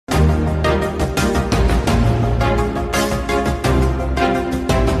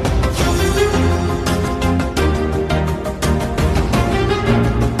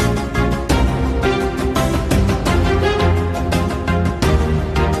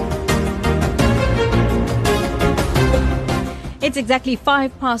It's exactly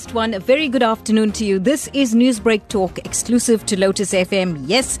 1:05. A very good afternoon to you. This is Newsbreak Talk, exclusive to Lotus FM.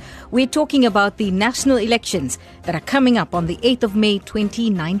 Yes, we're talking about the national elections that are coming up on the 8th of May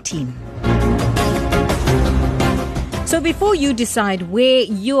 2019. So before you decide where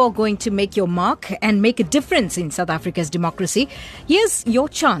you are going to make your mark and make a difference in South Africa's democracy, here's your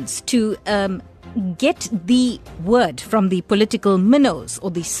chance to get the word from the political minnows or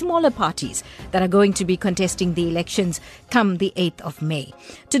the smaller parties that are going to be contesting the elections come the 8th of May.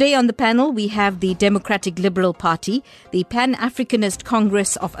 Today on the panel, we have the Democratic Liberal Party, the Pan-Africanist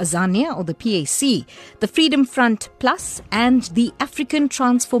Congress of Azania or the PAC, the Freedom Front Plus and the African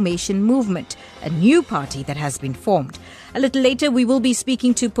Transformation Movement, a new party that has been formed. A little later, we will be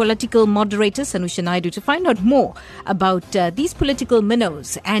speaking to political moderator Sanusha Naidu to find out more about these political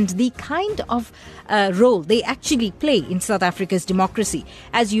minnows and the kind of role they actually play in South Africa's democracy.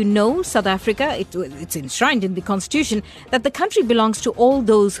 As you know, South Africa, it's enshrined in the constitution that the country belongs to all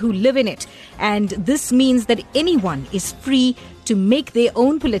those who live in it. And this means that anyone is free to make their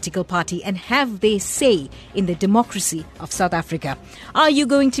own political party and have their say in the democracy of South Africa. Are you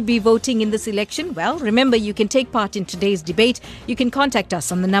going to be voting in this election? Well, remember, you can take part in today's debate. You can contact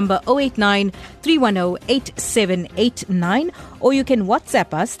us on the number 089 310 8789 or you can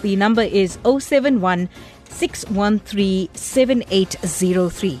WhatsApp us. The number is 071 613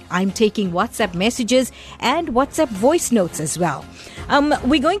 7803. I'm taking WhatsApp messages and WhatsApp voice notes as well.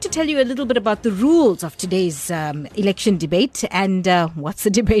 We're going to tell you a little bit about the rules of today's election debate. And what's a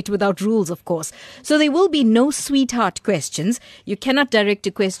debate without rules, of course? So there will be no sweetheart questions. You cannot direct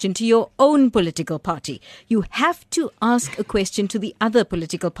a question to your own political party. You have to ask a question to the other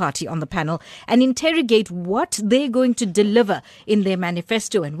political party on the panel and interrogate what they're going to deliver in their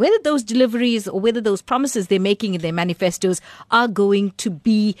manifesto and whether those deliveries or whether those promises they're making in their manifestos are going to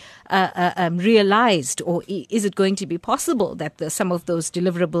be realized, or is it going to be possible that some of those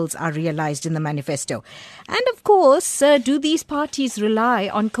deliverables are realized in the manifesto? And of course, do these parties rely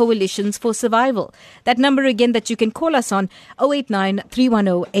on coalitions for survival? That number again that you can call us on, 089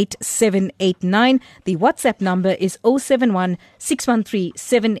 310 8789. The WhatsApp number is 071 613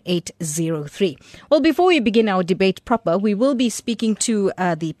 7803. Well, before we begin our debate proper, we will be speaking to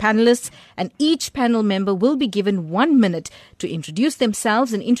the panelists, and each panel member will be given 1 minute to introduce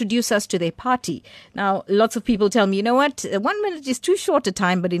themselves and introduce us to their party. Now, lots of people tell me, you know what, 1 minute is too short a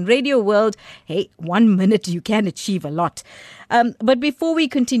time, but in radio world, hey, 1 minute you can achieve a lot. But before we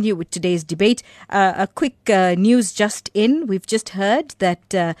continue with today's debate, a quick news just in. We've just heard that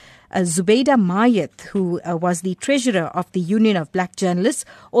Zubaydah Mayat, who was the treasurer of the Union of Black Journalists,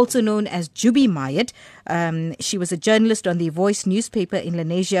 also known as Jubi Mayat, she was a journalist on the Voice newspaper in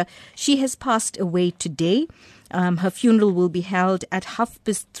Lenasia. She has passed away today. Her funeral will be held at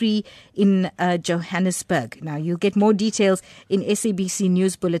 3:30 in Johannesburg. Now, you'll get more details in SABC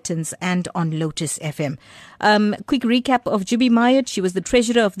news bulletins and on Lotus FM. Quick recap of Jubi Mayat. She was the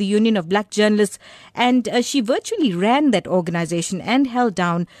treasurer of the Union of Black Journalists, and she virtually ran that organization and held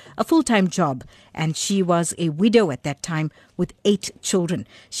down a full-time job. And she was a widow at that time with 8 children.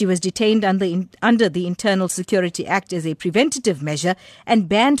 She was detained under the Internal Security Act as a preventative measure and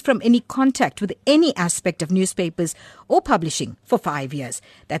banned from any contact with any aspect of newspapers or publishing for 5 years.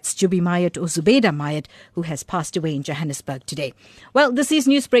 That's Jubi Mayat or Zubaydah Mayat, who has passed away in Johannesburg today. Well, this is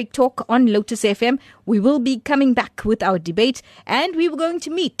Newsbreak Talk on Lotus FM. We will be coming back with our debate, and we were going to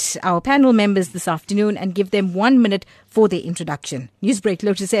meet our panel members this afternoon and give them 1 minute for their introduction. Newsbreak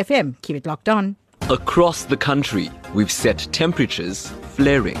Lotus FM. Keep it locked on. Across the country, we've set temperatures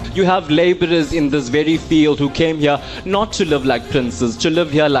flaring. You have laborers in this very field who came here not to live like princes, to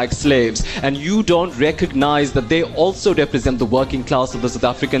live here like slaves. And you don't recognize that they also represent the working class of the South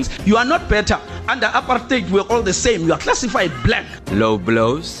Africans. You are not better. Under apartheid, we're all the same. You are classified black. Low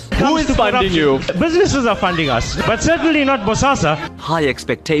blows. Who is funding you? Businesses are funding us, but certainly not Bosasa. High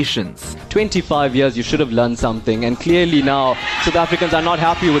expectations. 25 years, you should have learned something. And clearly now, South Africans are not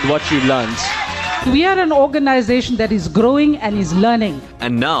happy with what you learned. We are an organization that is growing and is learning.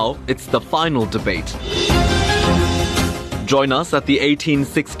 And now it's the final debate. Join us at the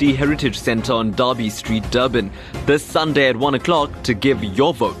 1860 Heritage Centre on Derby Street, Durban, this Sunday at 1 o'clock to give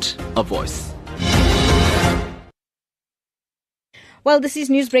your vote a voice. Well, this is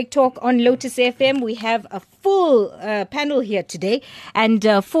Newsbreak Talk on Lotus FM. We have a full panel here today, and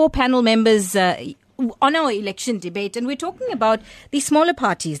 4 panel members on our election debate, and we're talking about the smaller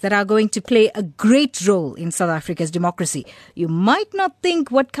parties that are going to play a great role in South Africa's democracy. You might not think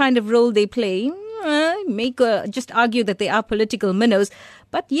what kind of role they play. just argue that they are political minnows.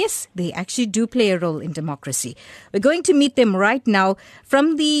 But yes, they actually do play a role in democracy. We're going to meet them right now.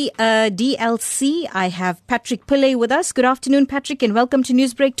 From the DLC, I have Patrick Pillay with us. Good afternoon, Patrick, and welcome to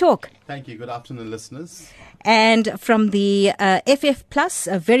Newsbreak Talk. Thank you. Good afternoon, listeners. And from the FF Plus,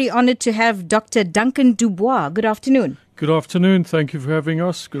 very honored to have Dr. Duncan Dubois. Good afternoon. Good afternoon. Thank you for having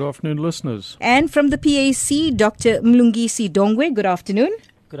us. Good afternoon, listeners. And from the PAC, Dr. Mlungisi Dongwe. Good afternoon.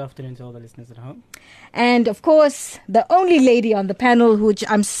 Good afternoon to all the listeners at home. And of course, the only lady on the panel, which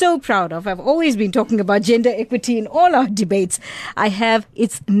I'm so proud of. I've always been talking about gender equity in all our debates.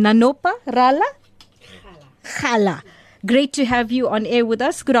 It's Nanopa Rala Khala. Great to have you on air with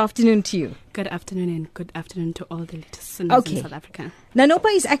us. Good afternoon to you. Good afternoon, and good afternoon to all the listeners in South Africa. Nanopa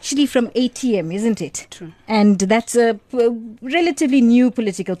is actually from ATM, isn't it? True. And that's a relatively new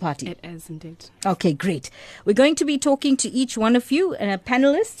political party. It is indeed. Okay, great. We're going to be talking to each one of you,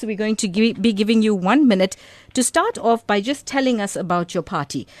 panelists. We're going to be giving you 1 minute to start off by just telling us about your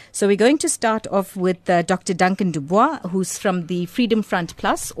party. So we're going to start off with Dr. Duncan Dubois, who's from the Freedom Front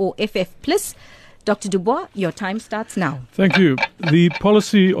Plus or FF Plus. Dr. Dubois, your time starts now. Thank you. The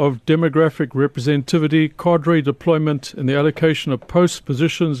policy of demographic representativity, cadre deployment, and the allocation of posts,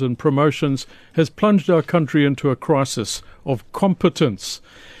 positions, and promotions has plunged our country into a crisis of competence.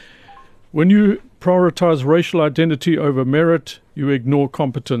 When you prioritize racial identity over merit, you ignore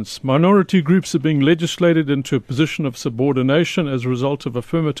competence. Minority groups are being legislated into a position of subordination as a result of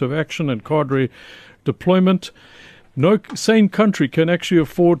affirmative action and cadre deployment. No sane country can actually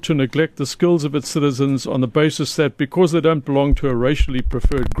afford to neglect the skills of its citizens on the basis that because they don't belong to a racially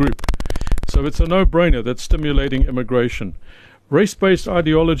preferred group. So it's a no-brainer that stimulating immigration. Race-based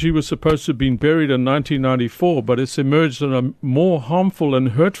ideology was supposed to have been buried in 1994, but it's emerged in a more harmful and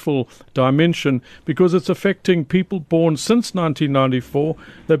hurtful dimension because it's affecting people born since 1994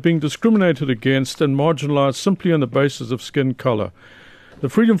 that are being discriminated against and marginalized simply on the basis of skin color. The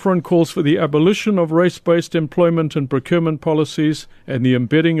Freedom Front calls for the abolition of race-based employment and procurement policies and the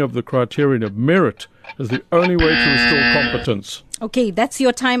embedding of the criterion of merit as the only way to restore competence. Okay, that's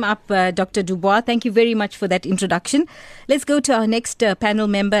your time up, Dr. Dubois. Thank you very much for that introduction. Let's go to our next panel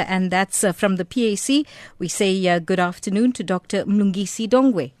member, and that's from the PAC. We say good afternoon to Dr. Mlungisi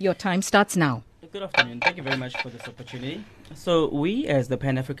Dongwe. Your time starts now. Good afternoon. Thank you very much for this opportunity. So we, as the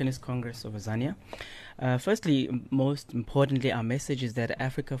Pan-Africanist Congress of Azania, firstly, most importantly, our message is that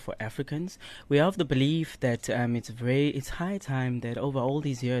Africa for Africans. We are of the belief that it's high time that over all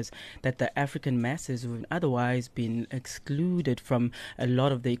these years that the African masses who have otherwise been excluded from a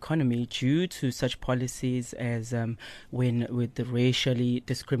lot of the economy due to such policies as with the racially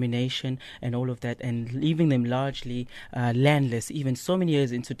discrimination and all of that, and leaving them largely landless, even so many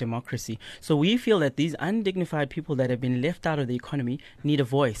years into democracy. So we feel that these undignified people that have been left out of the economy need a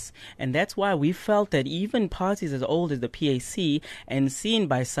voice, and that's why we felt that even parties as old as the PAC and seen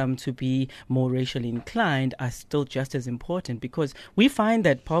by some to be more racially inclined are still just as important, because we find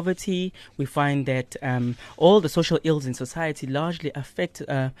that poverty, we find that all the social ills in society largely affect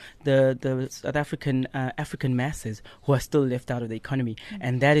the South African masses who are still left out of the economy.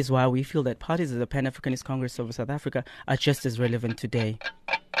 And that is why we feel that parties as the Pan-Africanist Congress of South Africa are just as relevant today.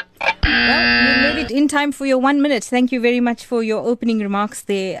 Well, you made it in time for your 1 minute. Thank you very much for your opening remarks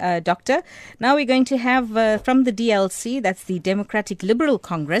there, Doctor. Now we're going to have from the DLC, that's the Democratic Liberal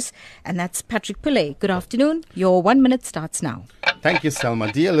Congress, and that's Patrick Pillay. Good afternoon. Your 1 minute starts now. Thank you,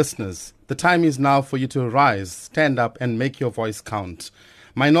 Salma. Dear listeners, the time is now for you to rise, stand up, and make your voice count.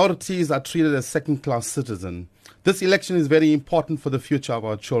 Minorities are treated as second-class citizens. This election is very important for the future of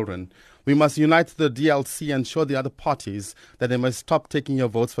our children. We must unite the DLC and show the other parties that they must stop taking your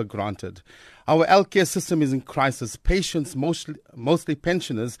votes for granted. Our healthcare system is in crisis. Patients, mostly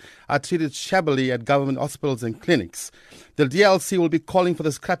pensioners, are treated shabbily at government hospitals and clinics. The DLC will be calling for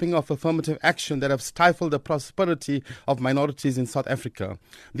the scrapping of affirmative action that have stifled the prosperity of minorities in South Africa.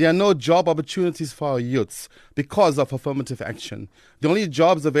 There are no job opportunities for our youths because of affirmative action. The only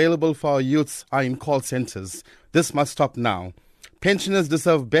jobs available for our youths are in call centers. This must stop now. Pensioners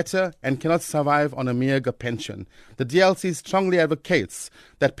deserve better and cannot survive on a meager pension. The DLC strongly advocates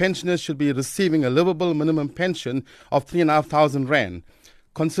that pensioners should be receiving a livable minimum pension of 3,500 rand.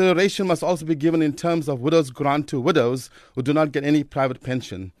 Consideration must also be given in terms of widows' grant to widows who do not get any private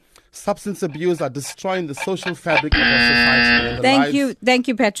pension. Substance abuse are destroying the social fabric of our society. Thank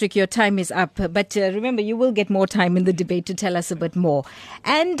you, Patrick. Your time is up. But remember, you will get more time in the debate to tell us a bit more.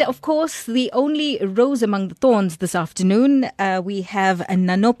 And, of course, the only rose among the thorns this afternoon, we have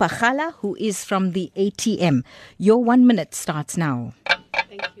Nanopa Khala, who is from the ATM. Your 1 minute starts now.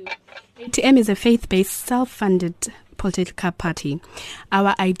 Thank you. ATM is a faith-based, self-funded political party.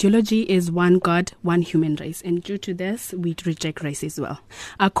 Our ideology is one God, one human race, and due to this, we reject race as well.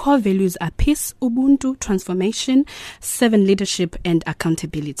 Our core values are peace, Ubuntu, transformation, servant leadership, and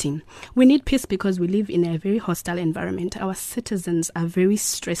accountability. We need peace because we live in a very hostile environment. Our citizens are very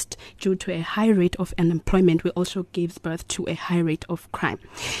stressed due to a high rate of unemployment. We also gives birth to a high rate of crime.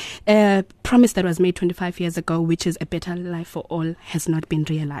 A promise that was made 25 years ago, which is a better life for all, has not been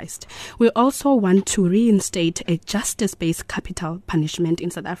realized. We also want to reinstate a justice-based capital punishment in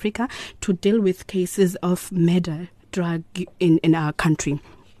South Africa to deal with cases of murder, drug in our country.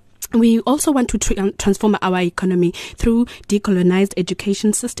 We also want to transform our economy through decolonized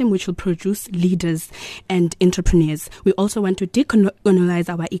education system, which will produce leaders and entrepreneurs. We also want to decolonize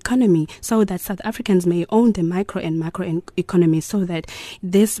our economy so that South Africans may own the micro and macro economy, so that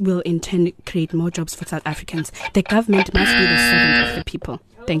this will in turn create more jobs for South Africans. The government must be the servant of the people.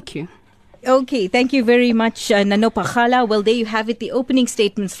 Thank you. Okay, thank you very much, Nanopa Khala. Well, there you have it, the opening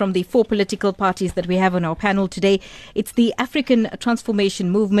statements from the 4 political parties that we have on our panel today. It's the African Transformation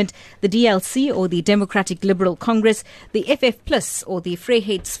Movement, the DLC or the Democratic Liberal Congress, the FF Plus or the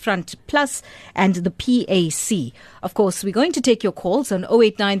Vryheidsfront Plus, and the PAC. Of course, we're going to take your calls on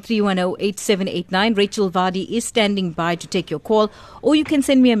 089-310-8789. Rachel Vardy is standing by to take your call, or you can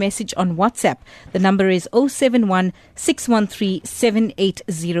send me a message on WhatsApp. The number is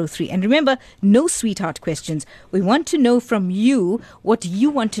 071-613-7803. And remember, no sweetheart questions. We want to know from you what you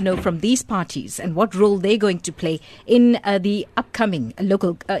want to know from these parties and what role they're going to play in the upcoming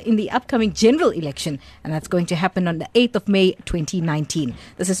general election, and that's going to happen on the 8th of May 2019.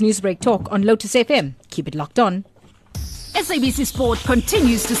 This is Newsbreak Talk on Lotus FM. Keep it locked on. SABC Sport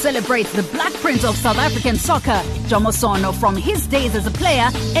continues to celebrate the black print of South African soccer. Jomo Sono from his days as a player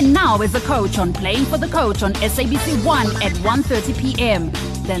and now as a coach on Playing for the Coach on SABC 1 at 1:30 p.m.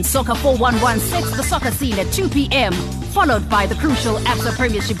 Then Soccer 4116, the soccer scene at 2 p.m. Followed by the crucial ABSA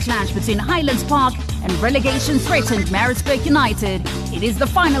Premiership clash between Highlands Park and relegation-threatened Maritzburg United. It is the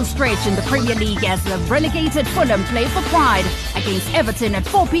final stretch in the Premier League as the relegated Fulham play for pride against Everton at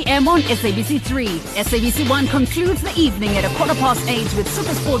 4 p.m. on SABC 3. SABC 1 concludes the evening at 8:15 with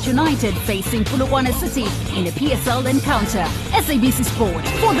SuperSport United facing Polokwane City in a PSL encounter. SABC Sport,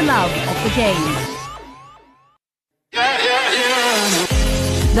 for the love of the game.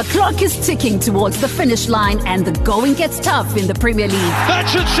 The clock is ticking towards the finish line and the going gets tough in the Premier League. That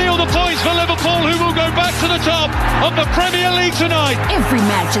should seal the points for Liverpool, who will go back to the top of the Premier League tonight. Every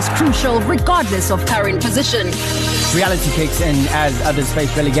match is crucial regardless of current position. Reality kicks in as others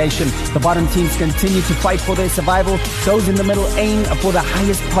face relegation. The bottom teams continue to fight for their survival. Those in the middle aim for the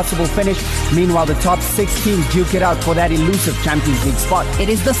highest possible finish. Meanwhile, the top 6 teams duke it out for that elusive Champions League spot. It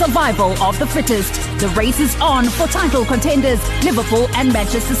is the survival of the fittest. The race is on for title contenders Liverpool and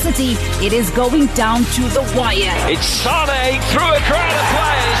Manchester City. It is going down to the wire. It's Sané through a crowd of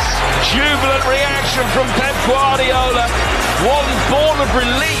players. Jubilant reaction from Pep Guardiola. One born of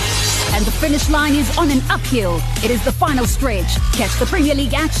relief. And the finish line is on an uphill. It is the final stretch. Catch the Premier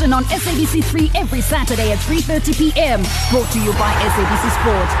League action on SABC 3 every Saturday at 3:30 p.m. Brought to you by SABC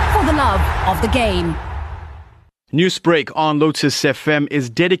Sport, for the love of the game. Newsbreak on Lotus FM is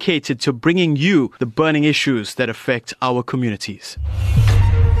dedicated to bringing you the burning issues that affect our communities.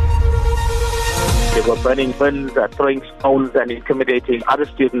 They were burning bins, throwing stones and intimidating other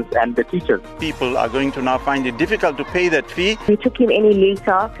students and the teachers. People are going to now find it difficult to pay that fee. We took him any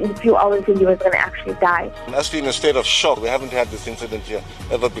later. In a few hours he was going to actually die. I'm actually in a state of shock. We haven't had this incident here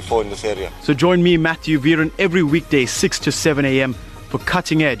ever before in this area. So join me, Matthew Viren, every weekday 6 to 7 a.m. for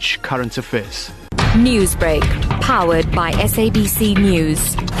cutting-edge current affairs. Newsbreak, powered by SABC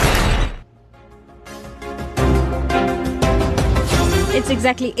News. It's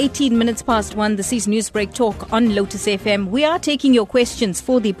exactly 18 minutes past 1. This is Newsbreak Talk on Lotus FM. We are taking your questions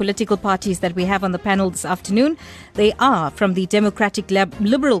for the political parties that we have on the panel this afternoon. They are from the Democratic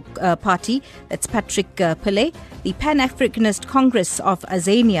Liberal Party, that's Patrick Pillay, the Pan-Africanist Congress of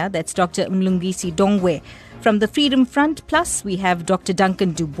Azania, that's Dr. Mlungisi Dongwe. From the Freedom Front Plus, we have Dr.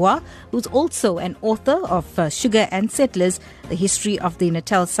 Duncan Dubois, who's also an author of Sugar and Settlers, the history of the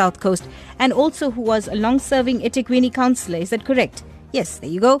Natal South Coast, and also who was a long-serving eThekwini councillor. Is that correct? Yes, there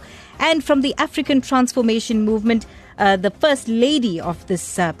you go. And from the African Transformation Movement, the first lady of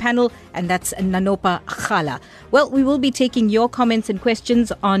this panel, and that's Nanopa Khala. Well, we will be taking your comments and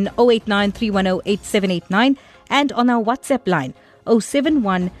questions on 089-310-8789 and on our WhatsApp line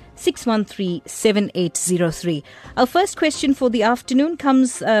 071-613-7803. Our first question for the afternoon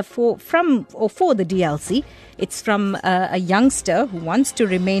comes for the DLC. It's from a youngster who wants to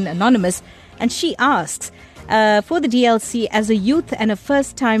remain anonymous, and she asks, for the DLC as a youth and a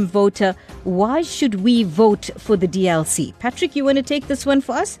first-time voter. Why should we vote for the DLC? Patrick, you want to take this one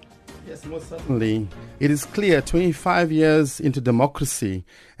for us? Yes, most certainly. It is clear 25 years into democracy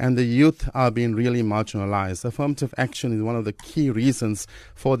and the youth are being really marginalized. Affirmative action is one of the key reasons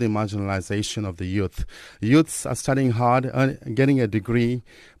for the marginalization of the youth. Youths are studying hard, getting a degree,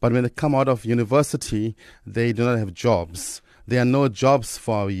 but when they come out of university, they do not have jobs. There are no jobs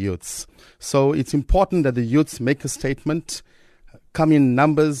for our youths. So it's important that the youths make a statement, come in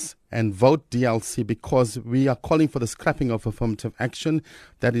numbers, and vote DLC, because we are calling for the scrapping of affirmative action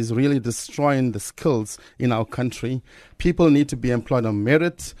that is really destroying the skills in our country. People need to be employed on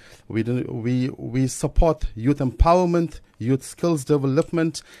merit. We support youth empowerment, youth skills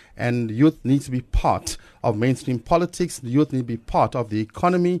development, and youth need to be part of mainstream politics. The youth need to be part of the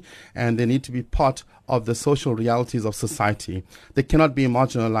economy, and they need to be part of the social realities of society. They cannot be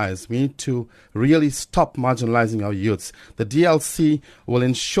marginalized. We need to really stop marginalizing our youths. The DLC will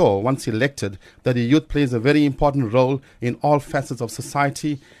ensure, once elected, that the youth plays a very important role in all facets of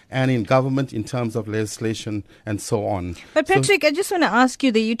society and in government in terms of legislation and so on. But Patrick, I just want to ask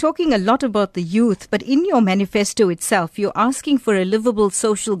you that you're talking a lot about the youth, but in your manifesto itself, you're asking for a livable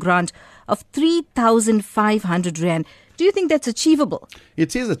social grant of 3,500 rand. Do you think that's achievable?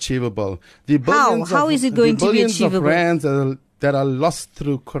 It is achievable. The billions How is it going to be achievable? Of rands that are lost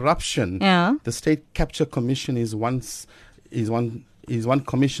through corruption. Yeah. The State Capture Commission is one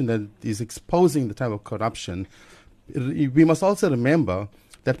commission that is exposing the type of corruption. We must also remember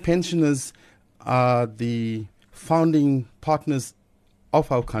that pensioners are the founding partners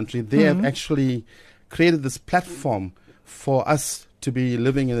of our country. They have actually created this platform for us to be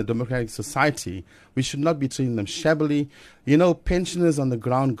living in a democratic society. We should not be treating them shabbily. You know, pensioners on the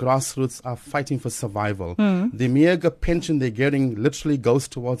ground, grassroots, are fighting for survival. The meager pension they're getting literally goes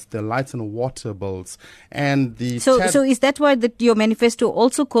towards their lights and water bills. And so is that why your manifesto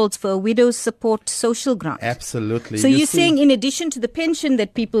also calls for a widow's support social grant? Absolutely. So you're saying in addition to the pension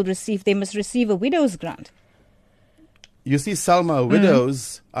that people receive, they must receive a widow's grant? You see, Salma,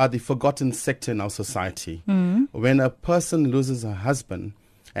 widows are the forgotten sector in our society. When a person loses her husband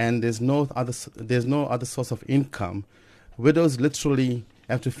and there's no other source of income, widows literally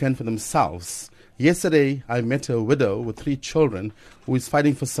have to fend for themselves. Yesterday, I met a widow with 3 children who is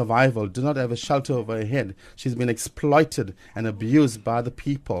fighting for survival, do not have a shelter over her head. She's been exploited and abused by other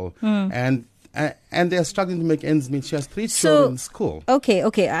people. And they're struggling to make ends meet. She has 3 children in school.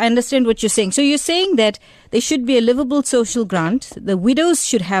 Okay, I understand what you're saying. So you're saying that there should be a livable social grant. The widows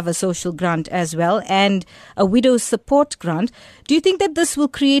should have a social grant as well, and a widow's support grant. Do you think that this will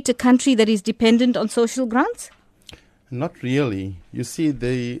create a country that is dependent on social grants? Not really. You see,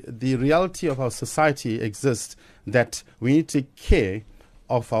 the reality of our society exists that we need to take care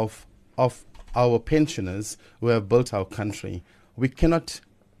of our pensioners who have built our country. We cannot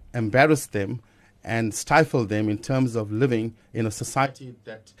embarrass them and stifle them in terms of living in a society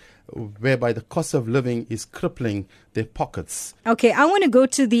whereby the cost of living is crippling their pockets. Okay, I want to go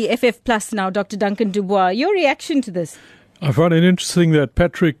to the FF Plus now, Dr. Duncan Dubois. Your reaction to this? I find it interesting that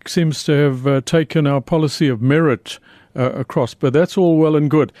Patrick seems to have taken our policy of merit across, but that's all well and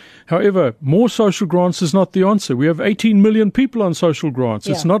good. However, more social grants is not the answer. We have 18 million people on social grants.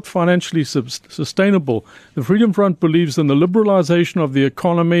 Yeah. It's not financially sustainable. The Freedom Front believes in the liberalization of the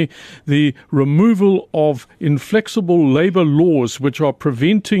economy, the removal of inflexible labor laws which are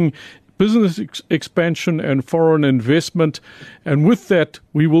preventing business expansion and foreign investment, and with that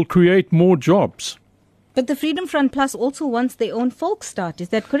we will create more jobs. But the Freedom Front Plus also wants their own folk start. Is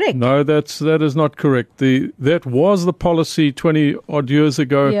that correct? No, that is not correct. That was the policy 20 odd years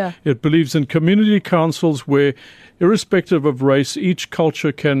ago. Yeah. It believes in community councils where, irrespective of race, each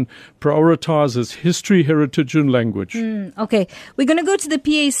culture can prioritize its history, heritage and language. Okay. We're going to go to the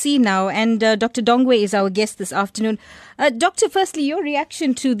PAC now, and Dr. Dongwe is our guest this afternoon. Doctor, firstly, your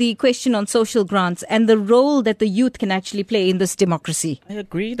reaction to the question on social grants and the role that the youth can actually play in this democracy. I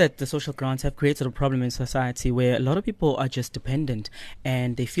agree that the social grants have created a problem in society where a lot of people are just dependent,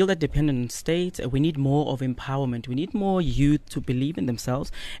 and they feel that dependent on states. We need more of empowerment. We need more youth to believe in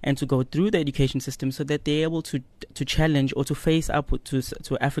themselves and to go through the education system so that they're able to challenge or to face up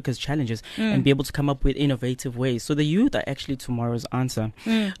to Africa's challenges and be able to come up with innovative ways. So the youth are actually tomorrow's answer.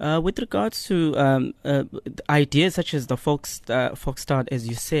 With regards to ideas such as the folk start, as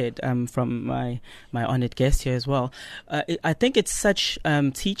you said, from my honored guest here as well, I think it's such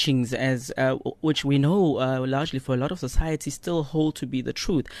teachings as which we know know largely for a lot of society still hold to be the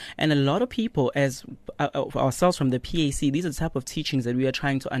truth. And a lot of people, as ourselves from the PAC, these are the type of teachings that we are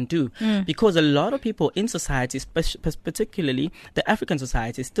trying to undo. Because a lot of people in society, particularly the African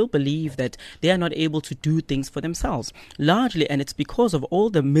society, still believe that they are not able to do things for themselves. Largely, and it's because of all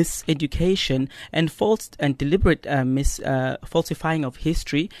the miseducation and false and deliberate falsifying of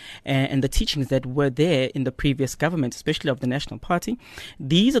history and the teachings that were there in the previous government, especially of the National Party.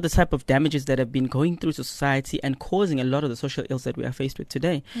 These are the type of damages that have been going through society and causing a lot of the social ills that we are faced with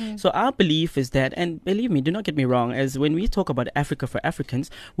today. So our belief is that, and believe me, do not get me wrong, as when we talk about Africa for Africans,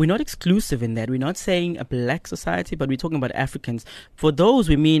 we're not exclusive in that. We're not saying a black society, but we're talking about Africans. For those,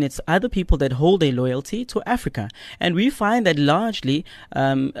 we mean it's other people that hold a loyalty to Africa. And we find that largely,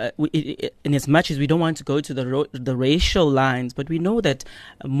 in as much as we don't want to go to the racial lines, but we know that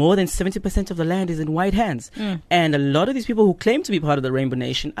more than 70% of the land is in white hands. And a lot of these people who claim to be part of the Rainbow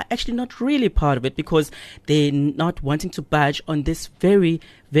Nation are actually not really part of it, because they're not wanting to budge on this very,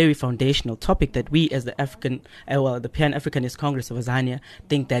 very foundational topic that we as the the Pan-Africanist Congress of Azania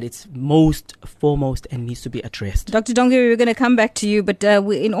think that it's most foremost and needs to be addressed. Dr. Dongwe, we're going to come back to you, but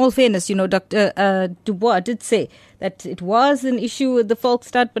in all fairness, Dr. Dubois did say that it was an issue with the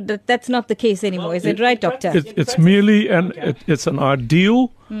Volksstaat, but that's not the case anymore. Is it right, Doctor? It's merely it's an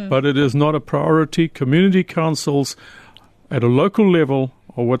ideal, but it is not a priority. Community councils at a local level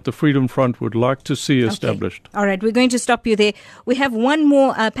or what the Freedom Front would like to see established. All right, we're going to stop you there. We have one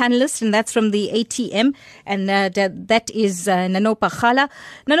more panelist, and that's from the ATM, and that is Nanopa Khala.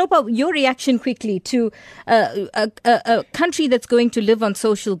 Nanopa, your reaction quickly to a country that's going to live on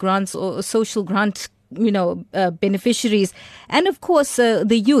social grants or social grant beneficiaries, and of course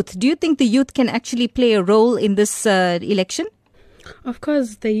the youth. Do you think the youth can actually play a role in this election? Of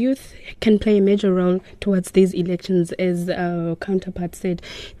course, the youth can play a major role towards these elections. As our counterpart said,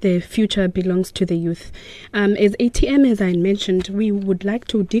 the future belongs to the youth. As ATM, as I mentioned, we would like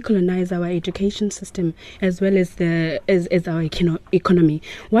to decolonize our education system as well as our economy.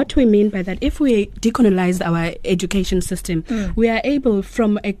 What we mean by that, if we decolonize our education system, we are able,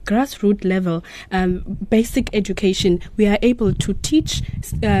 from a grassroots level, basic education, we are able to teach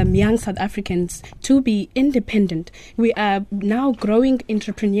young South Africans to be independent. We are now growing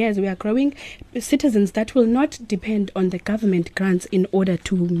entrepreneurs, we are growing citizens that will not depend on the government grants in order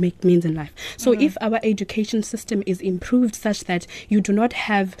to make means in life. So if our education system is improved such that you do not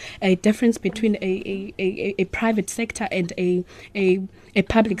have a difference between a private sector and a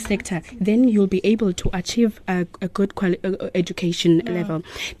public sector, then you'll be able to achieve a good education level.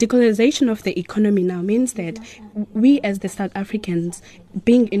 Decolonization of the economy now means that we as the South Africans,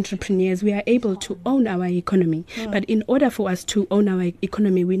 being entrepreneurs, we are able to own our economy. But in order for us to own our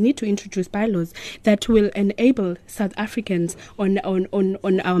economy, we need to introduce bylaws that will enable South Africans on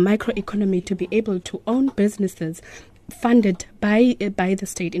our microeconomy to be able to own businesses funded by the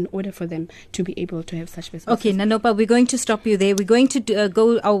state in order for them to be able to have such businesses. Okay, Nanopa, we're going to stop you there. We're going to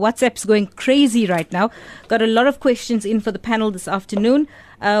go, our WhatsApp's going crazy right now. Got a lot of questions in for the panel this afternoon.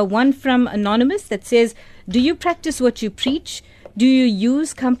 One from Anonymous that says, do you practice what you preach? Do you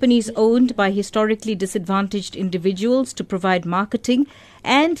use companies owned by historically disadvantaged individuals to provide marketing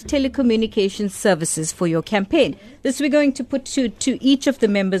and telecommunications services for your campaign? This we're going to put to each of the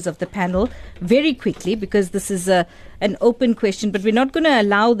members of the panel very quickly, because this is an open question, but we're not going to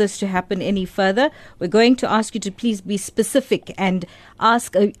allow this to happen any further. We're going to ask you to please be specific and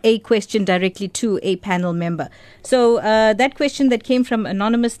ask a question directly to a panel member. So that question that came from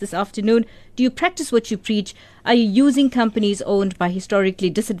Anonymous this afternoon, do you practice what you preach? Are you using companies owned by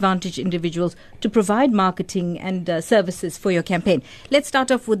historically disadvantaged individuals to provide marketing and services for your campaign? Let's start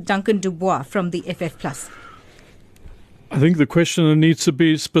off with Duncan Dubois from the FF+. I think the questioner needs to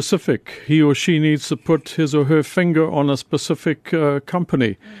be specific. He or she needs to put his or her finger on a specific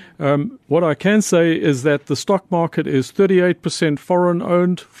company. What I can say is that the stock market is 38% foreign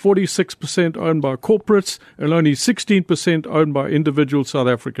owned, 46% owned by corporates, and only 16% owned by individual South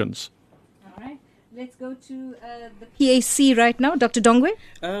Africans. Let's go to the PAC right now. Dr. Dongwe?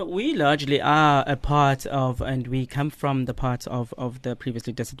 We largely are a part of, and we come from the part of the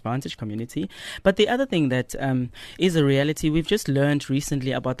previously disadvantaged community. But the other thing that is a reality, we've just learned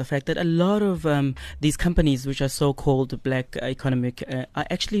recently about the fact that a lot of these companies, which are so-called black economic, are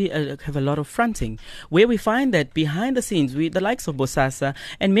actually have a lot of fronting, where we find that behind the scenes, the likes of Bosasa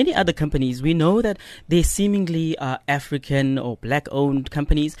and many other companies, we know that they seemingly are African or black-owned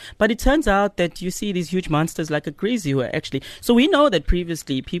companies, but it turns out that you see see these huge monsters like a Crazy who are actually. So we know that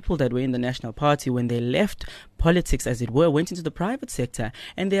previously people that were in the National Party, when they left politics, as it were, went into the private sector,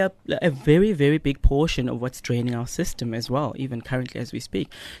 and they are a very, very big portion of what's draining our system as well, even currently as we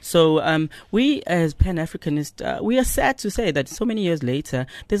speak. So we as Pan-Africanists, we are sad to say that so many years later,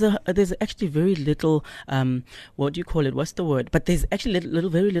 there's actually very little, what do you call it? What's the word? But there's actually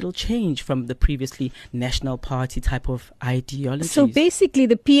very little change from the previously National Party type of ideology. So basically,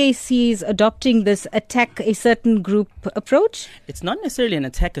 the PAC is adopting this attack a certain group approach? It's not necessarily an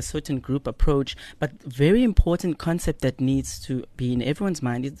attack a certain group approach, but very important concept that needs to be in everyone's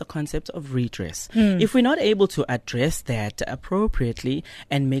mind is the concept of redress. If we're not able to address that appropriately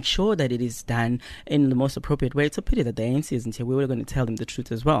and make sure that it is done in the most appropriate way, it's a pity that the ANC isn't here. We were going to tell them the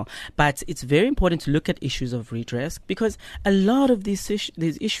truth as well. But it's very important to look at issues of redress, because a lot of these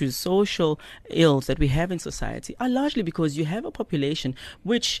issues, social ills that we have in society, are largely because you have a population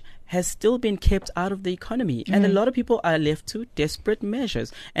which has still been kept out of the economy, and a lot of people are left to desperate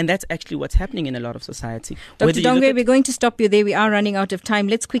measures, and that's actually what's happening in a lot of society. Dr. Dongwe, we're going to stop you there. We are running out of time.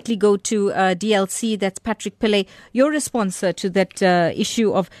 Let's quickly go to DLC. That's Patrick Pillay. Your response to that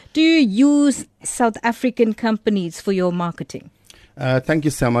issue of, do you use South African companies for your marketing? Thank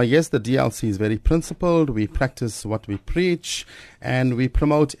you, Salma. Yes, the DLC is very principled. We practice what we preach, and we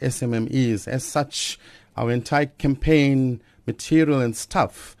promote SMMEs. As such, our entire campaign material and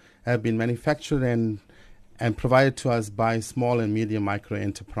stuff have been manufactured and provided to us by small and medium micro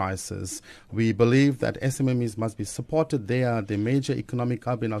enterprises. We believe that SMMEs must be supported. They are the major economic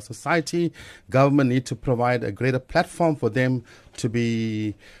hub in our society. Government need to provide a greater platform for them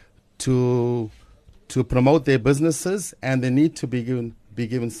to promote their businesses, and they need to be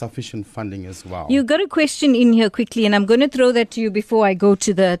given sufficient funding as well. You got a question in here quickly, and I'm going to throw that to you before I go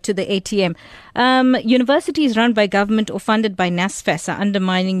to the ATM. Universities run by government or funded by NSFAS are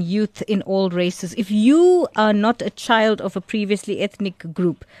undermining youth in all races. If you are not a child of a previously ethnic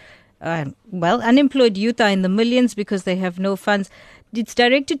group, unemployed youth are in the millions because they have no funds. It's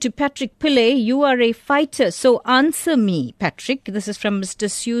directed to Patrick Pillay. You are a fighter, so answer me, Patrick. This is from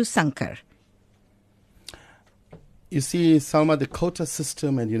Mr. Sue Sankar. You see, Salma, the quota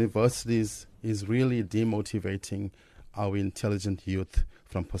system at universities is really demotivating our intelligent youth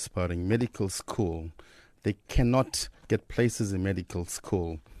from prospering. Medical school, they cannot get places in medical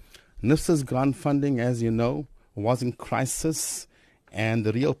school. NSFAS grant funding, as you know, was in crisis, and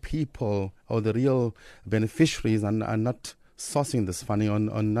the real people or the real beneficiaries are not sourcing this funding or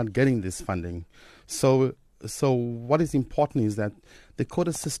not getting this funding. So what is important is that the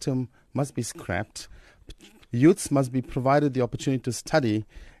quota system must be scrapped. Youths must be provided the opportunity to study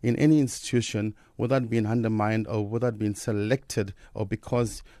in any institution without being undermined or without being selected, or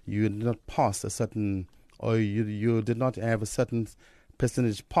because you did not pass a certain, or you did not have a certain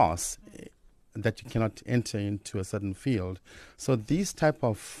percentage pass that you cannot enter into a certain field. So these type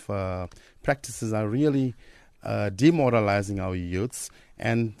of practices are really demoralizing our youths,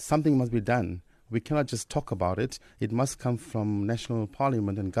 and something must be done. We cannot just talk about it. It must come from national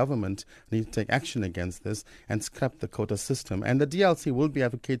parliament, and government need to take action against this and scrap the quota system. And the DLC will be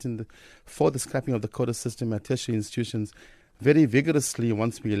advocating for the scrapping of the quota system at tertiary institutions very vigorously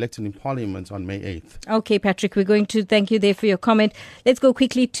once we elected in Parliament on May 8th. Okay, Patrick, we're going to thank you there for your comment. Let's go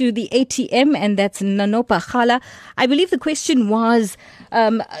quickly to the ATM, and that's Nanopa Khala. I believe the question was,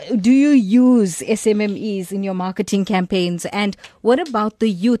 do you use SMMEs in your marketing campaigns? And what about the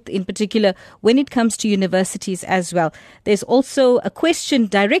youth in particular when it comes to universities as well? There's also a question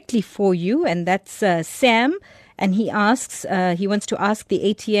directly for you, and that's Sam. And he asks, he wants to ask the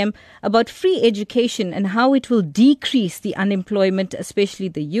ATM about free education and how it will decrease the unemployment, especially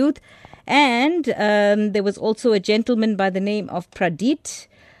the youth. And there was also a gentleman by the name of Pradit.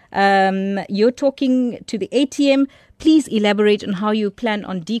 You're talking to the ATM. Please elaborate on how you plan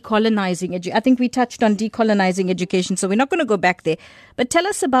on decolonizing. I think we touched on decolonizing education, so we're not going to go back there. But tell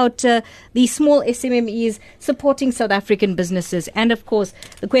us about the small SMMEs supporting South African businesses. And, of course,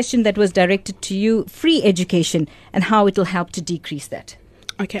 the question that was directed to you, free education, and how it will help to decrease that.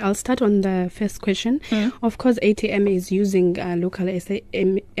 Okay, I'll start on the first question. Of course, ATM is using local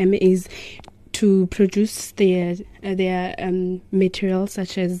SMMEs to produce their materials,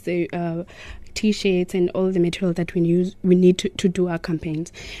 such as the T-shirts and all the material that we need to do our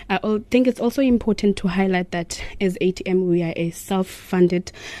campaigns. I think it's also important to highlight that as ATM, we are a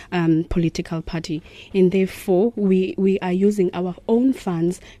self-funded political party, and therefore we are using our own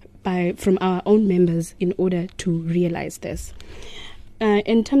funds from our own members in order to realize this.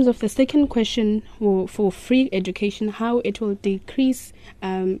 In terms of the second question for free education, how it will decrease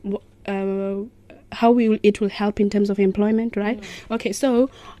it will help in terms of employment, right? Okay, so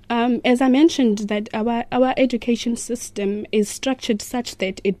as I mentioned, that our education system is structured such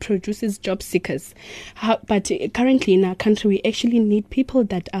that it produces job seekers. But currently in our country, we actually need people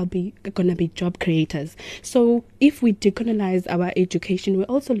that are going to be job creators. So if we decolonize our education, we're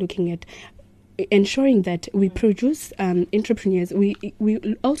also looking at ensuring that we produce entrepreneurs. We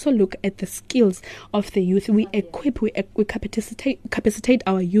also look at the skills of the youth. We equip, we capacitate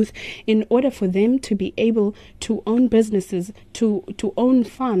our youth in order for them to be able to own businesses, to own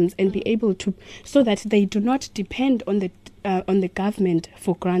farms, and be able to, so that they do not depend on the government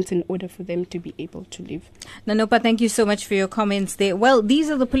for grants in order for them to be able to live. Nanopa, thank you so much for your comments there. Well,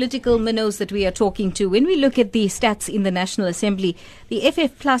 these are the political minnows that we are talking to. When we look at the stats in the National Assembly, the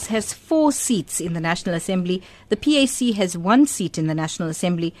FF Plus has 4 seats in the National Assembly. The PAC has 1 seat in the National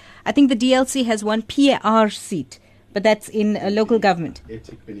Assembly. I think the DLC has 1 PAR seat, but that's in local government.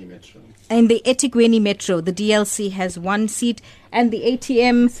 eThekwini Metro. In the eThekwini Metro, the DLC has 1 seat, and the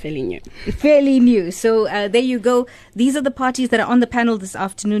ATM is fairly new. Fairly new. So there you go. These are the parties that are on the panel this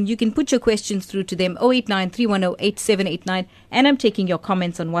afternoon. You can put your questions through to them, 089-310-8789. And I'm taking your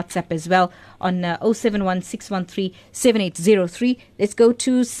comments on WhatsApp as well on 071-613-7803. Let's go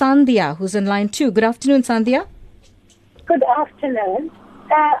to Sandhya, who's on line 2. Good afternoon, Sandhya. Good afternoon.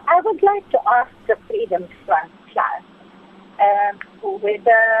 I would like to ask the Freedom Front Plus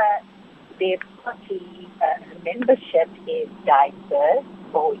whether their party membership is diverse,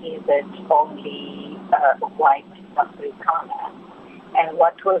 or is it only white Afrikaner? And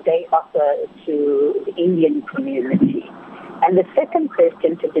what will they offer to the Indian community? And the second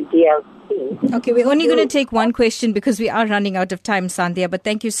question to the DLC. Okay, we're only going to take one question because we are running out of time, Sandhya, but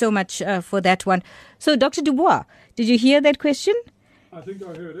thank you so much for that one. So, Dr. Dubois, did you hear that question? I think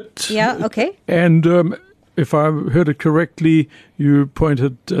I heard it. Yeah, okay. And if I heard it correctly, you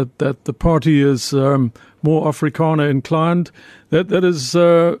pointed at that the party is more Afrikaner inclined. That is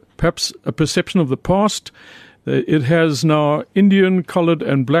perhaps a perception of the past. It has now Indian, coloured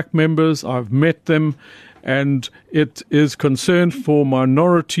and black members. I've met them, and it is concerned for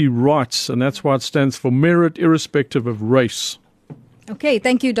minority rights, and that's why it stands for merit irrespective of race. Okay,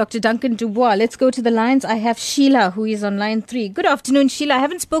 thank you, Dr. Duncan Dubois. Let's go to the lines. I have Sheila, who is on line 3. Good afternoon, Sheila. I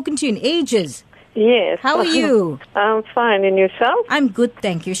haven't spoken to you in ages. Yes. How are you? I'm fine. And yourself? I'm good,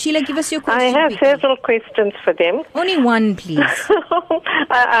 thank you. Sheila, give us your question. I have several questions for them. Only one, please.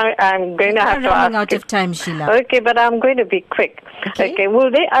 I'm going to have to ask. We're running out of time, Sheila. Okay, but I'm going to be quick. Okay.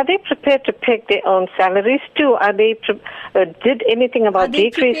 Are they prepared to peg their own salaries too? Are they did anything about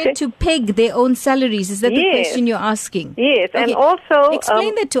decreasing? Are they prepared to peg their own salaries? Is that the question you're asking? Yes, okay. And also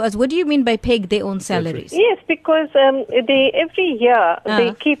explain that to us. What do you mean by peg their own salaries? Yes, because they every year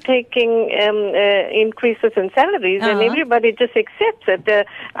they keep taking increases in salaries, and everybody just accepts it.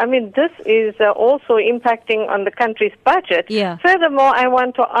 This is also impacting on the country's budget. Yeah. Furthermore, I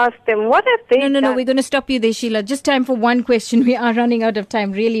want to ask them, what have they done? No, we're going to stop you there, Sheila. Just time for one question. We are running out of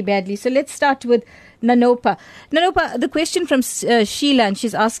time really badly. So let's start with Nanopa. Nanopa, the question from Sheila, and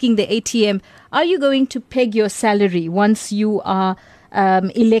she's asking the ATM, are you going to peg your salary once you are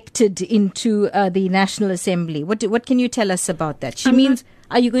elected into the National Assembly? What can you tell us about that? She means,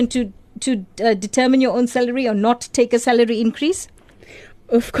 are you going to determine your own salary or not take a salary increase?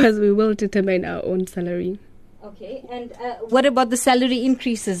 Of course, we will determine our own salary. Okay, and what about the salary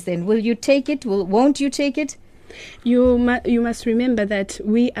increases then? Will you take it? Won't you take it? You must remember that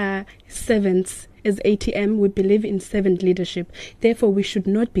we are servants. As ATM, we believe in servant leadership. Therefore, we should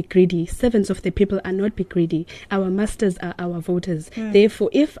not be greedy. Servants of the people are not be greedy. Our masters are our voters.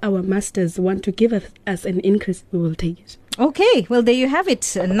 Therefore, if our masters want to give us an increase, we will take it. Okay, well, there you have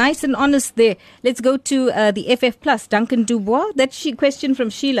it. Nice and honest there. Let's go to the FF Plus. Duncan Dubois, that question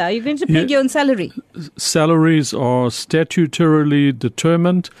from Sheila. Are you going to peg your own salary? Salaries are statutorily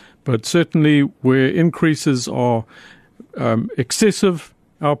determined, but certainly where increases are excessive,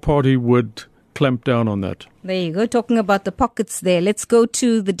 our party would clamp down on that. There you go, talking about the pockets there. Let's go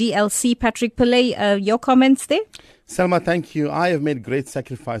to the DLC. Patrick Pillay, your comments there? Salma, thank you. I have made great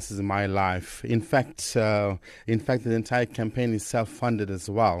sacrifices in my life. In fact, the entire campaign is self-funded as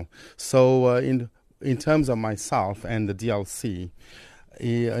well. So in terms of myself and the DLC,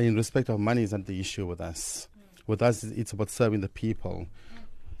 in respect of money is not the issue with us. With us, it's about serving the people.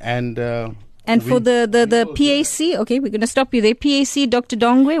 And And for the PAC, okay, we're going to stop you there. PAC, Dr.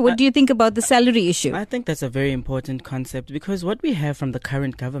 Dongwe, what do you think about the salary issue? I think that's a very important concept, because what we have from the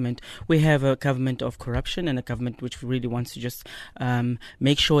current government, we have a government of corruption and a government which really wants to just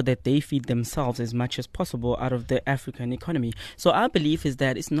make sure that they feed themselves as much as possible out of the African economy. So our belief is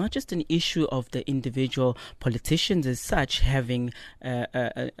that it's not just an issue of the individual politicians as such having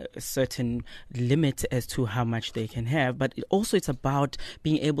a certain limit as to how much they can have, but it's about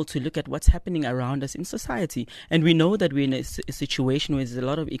being able to look at what's happening around us in society. And we know that we're in a situation where there's a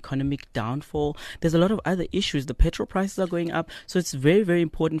lot of economic downfall. There's a lot of other issues. The petrol prices are going up. So it's very, very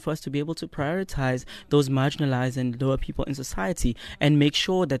important for us to be able to prioritize those marginalized and lower people in society and make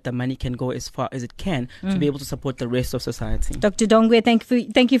sure that the money can go as far as it can to be able to support the rest of society. Dr. Dongwe,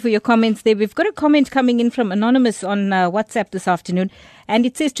 thank you for your comments there. We've got a comment coming in from Anonymous on WhatsApp this afternoon. And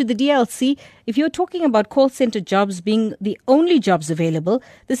it says to the DLC, if you're talking about call center jobs being the only jobs available,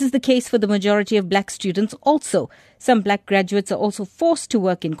 this is the case for the majority of black students also. Some black graduates are also forced to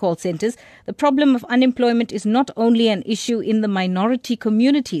work in call centers. The problem of unemployment is not only an issue in the minority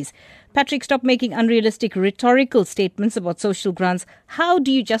communities. Patrick, stop making unrealistic rhetorical statements about social grants. How do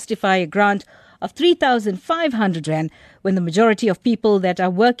you justify a grant of 3,500 Rand when the majority of people that are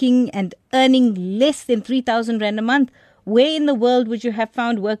working and earning less than 3,000 Rand a month? Where in the world would you have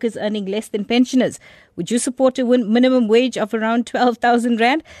found workers earning less than pensioners? Would you support a minimum wage of around 12,000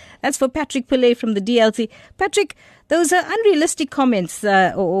 Rand? That's for Patrick Pillay from the DLC. Patrick, those are unrealistic comments,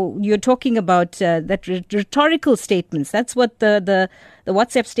 or you're talking about that rhetorical statements. That's what the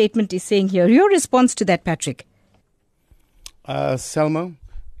WhatsApp statement is saying here. Your response to that, Patrick? Salma,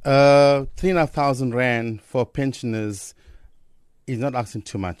 3,500 Rand for pensioners is not asking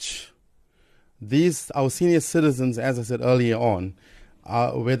too much. Our senior citizens, as I said earlier on,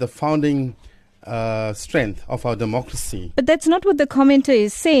 were the founding strength of our democracy. But that's not what the commentator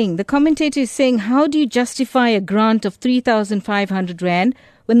is saying. The commentator is saying, how do you justify a grant of 3,500 Rand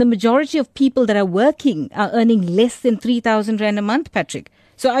when the majority of people that are working are earning less than 3,000 Rand a month, Patrick?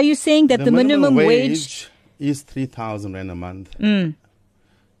 So are you saying that the minimum wage is 3,000 Rand a month?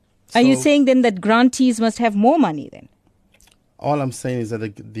 Are you saying then that grantees must have more money then? All I'm saying is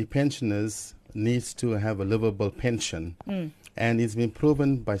that the pensioners needs to have a livable pension. And it's been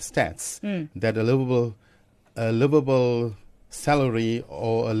proven by stats that a livable salary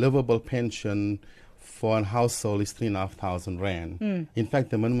or a livable pension for a household is 3,500 Rand. In fact,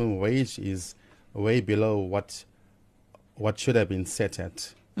 the minimum wage is way below what should have been set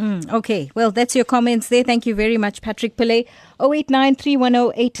at. Okay, well, that's your comments there. Thank you very much, Patrick Pillay.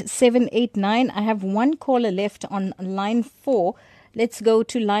 089-310-8789. I have one caller left on line 4. Let's go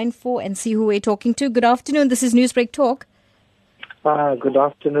to line 4 and see who we're talking to. Good afternoon. This is Newsbreak Talk. Good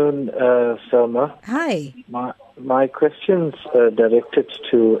afternoon, Salma. Hi. My question's directed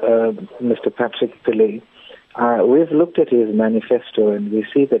to Mr. Patrick Pillay. We've looked at his manifesto, and we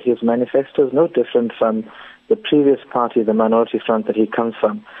see that his manifesto is no different from the previous party, the Minority Front that he comes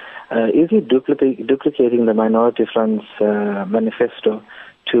from. Is he duplicating the Minority Front's manifesto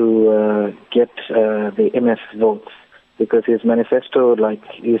to get the MF votes? Because his manifesto, like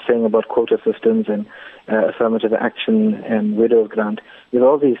he's saying about quota systems and affirmative action and widow's grant, is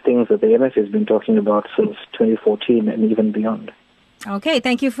all these things that the MF has been talking about since 2014 and even beyond. Okay,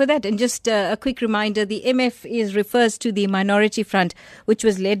 thank you for that. And just a quick reminder, the MF refers to the Minority Front, which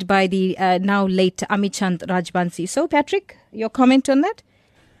was led by the now late Amichand Rajbansi. So, Patrick, your comment on that?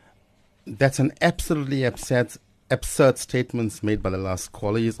 That's an absolutely absurd statements made by the last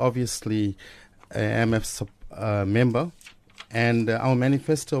caller. He is obviously MF's member, and our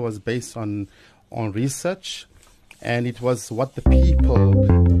manifesto was based on research, and it was what the people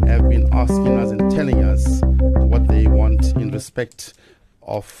have been asking us and telling us what they want in respect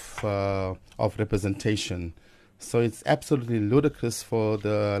of representation. So it's absolutely ludicrous for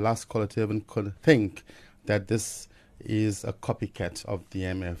the last caller to even think that this is a copycat of the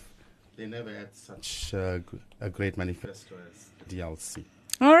MF. They never had such a great manifesto as the DLC.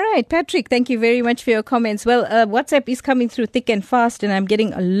 All right, Patrick, thank you very much for your comments. Well, WhatsApp is coming through thick and fast, and I'm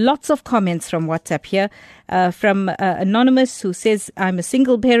getting lots of comments from WhatsApp here. From Anonymous, who says, I'm a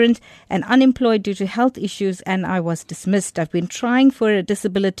single parent and unemployed due to health issues, and I was dismissed. I've been trying for a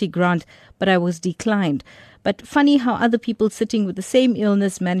disability grant, but I was declined. But funny how other people sitting with the same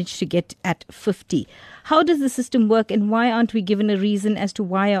illness manage to get at 50. How does the system work, and why aren't we given a reason as to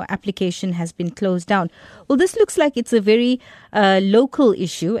why our application has been closed down? Well, this looks like it's a very local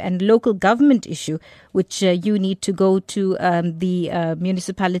issue and local government issue, which you need to go to the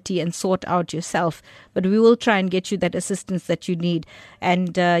municipality and sort out yourself. But we will try and get you that assistance that you need.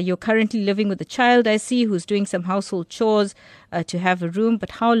 And you're currently living with a child, I see, who's doing some household chores to have a room.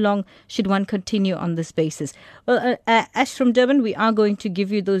 But how long should one continue on this basis? Well, Ash from Durban, we are going to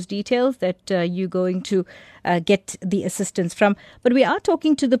give you those details that you're going to get the assistance from. But we are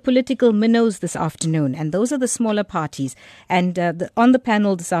talking to the political minnows this afternoon, and those are the smaller parties. And on the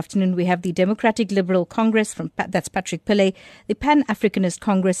panel this afternoon, we have the Democratic Liberal Congress, that's Patrick Pillay, the Pan-Africanist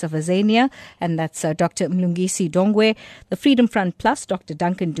Congress of Azania, and that's Dr. Mlungisi Dongwe, the Freedom Front Plus, Dr.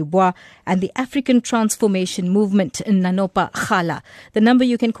 Duncan Dubois, and the African Transformation Movement, Nanopa Khala. The number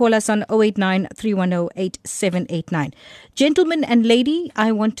you can call us on 089 310 8789. Gentlemen and lady,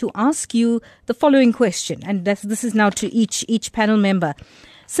 I want to ask you the following question, and this is now to each panel member.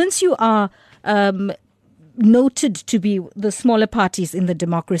 Since you are noted to be the smaller parties in the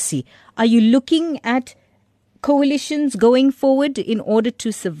democracy, are you looking at coalitions going forward in order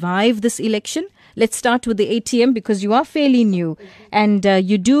to survive this election? Let's start with the ATM, because you are fairly new and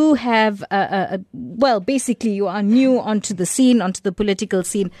you do have, well, basically you are new onto the scene, onto the political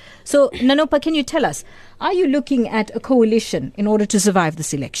scene. So, Nanopa, can you tell us, are you looking at a coalition in order to survive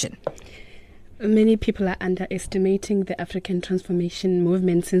this election? Many people are underestimating the African Transformation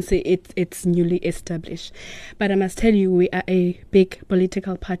Movement since it's newly established. But I must tell you, we are a big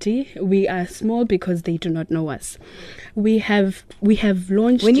political party. We are small because they do not know us. We have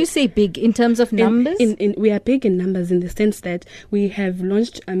launched... When you say big, in terms of numbers? We are big in numbers in the sense that we have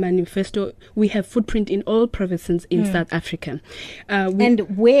launched a manifesto. We have footprint in all provinces in South Africa.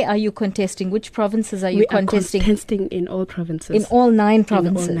 And where are you contesting? Which provinces are you contesting? We are contesting in all provinces. In all 9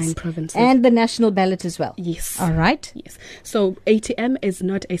 provinces? In all 9 provinces. And the national ballot as well? Yes. All right. Yes. So ATM is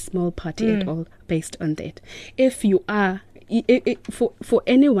not a small party at all based on that. If you are, for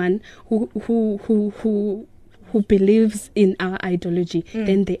anyone who believes in our ideology,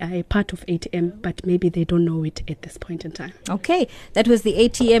 then they are a part of ATM, but maybe they don't know it at this point in time. Okay, that was the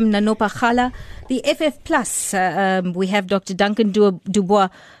ATM, Nanopa Khala. The FF Plus, we have Dr. Duncan Dubois.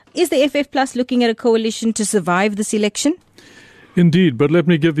 Is the FF Plus looking at a coalition to survive this election? Indeed, but let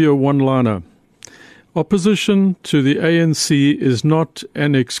me give you a one-liner. Opposition to the ANC is not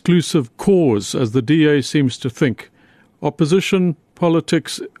an exclusive cause, as the DA seems to think. Opposition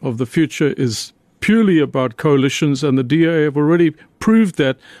politics of the future is purely about coalitions, and the DA have already proved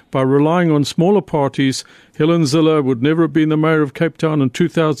that by relying on smaller parties. Helen Zille would never have been the mayor of Cape Town in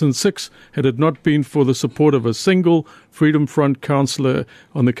 2006 had it not been for the support of a single Freedom Front councillor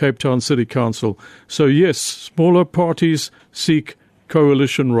on the Cape Town City Council. So yes, smaller parties seek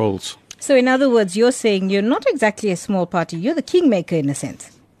coalition roles. So in other words, you're saying you're not exactly a small party, you're the kingmaker in a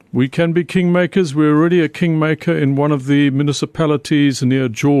sense. We can be kingmakers. We're already a kingmaker in one of the municipalities near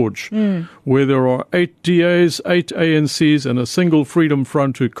George, where there are 8 DAs, 8 ANCs, and a single Freedom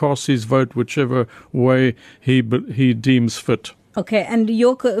Front who casts his vote whichever way he deems fit. Okay, and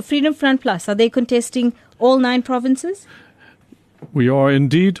your Freedom Front Plus, are they contesting all 9 provinces? We are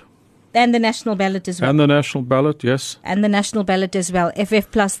indeed. And the national ballot as well. And the national ballot, yes. And the national ballot as well. FF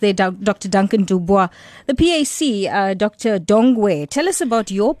Plus there, Dr. Duncan Dubois. The PAC, Dr. Dongwe. Tell us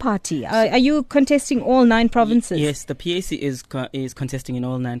about your party. Are you contesting all 9 provinces? Yes, the PAC is contesting in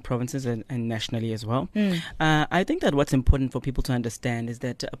all 9 provinces and nationally as well. I think that what's important for people to understand is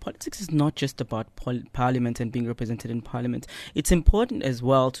that politics is not just about parliament and being represented in parliament. It's important as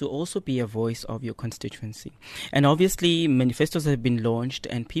well to also be a voice of your constituency. And obviously, manifestos have been launched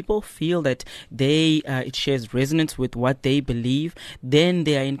and people feel that it shares resonance with what they believe, then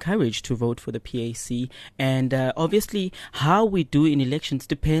they are encouraged to vote for the PAC. And obviously, how we do in elections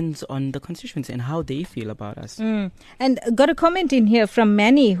depends on the constituency and how they feel about us. And got a comment in here from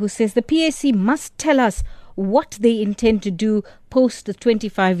Manny who says the PAC must tell us what they intend to do post the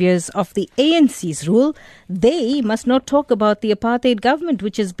 25 years of the ANC's rule. They must not talk about the apartheid government,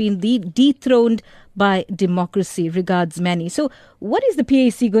 which has been dethroned by democracy. Regards, Manny. So what is the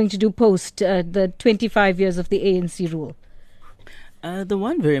PAC going to do post the 25 years of the ANC rule? The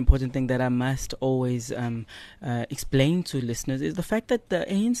one very important thing that I must always explain to listeners is the fact that the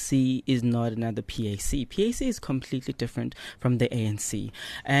ANC is not another PAC. PAC is completely different from the ANC.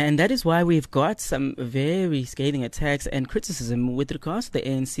 And that is why we've got some very scathing attacks and criticism with regards to the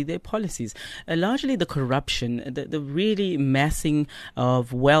ANC, their policies. Largely the corruption, the really massing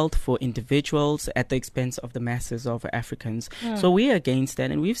of wealth for individuals at the expense of the masses of Africans. So we're against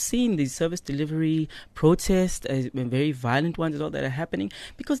that. And we've seen these service delivery protests, very violent ones as well, that happening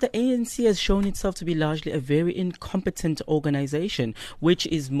because the ANC has shown itself to be largely a very incompetent organization, which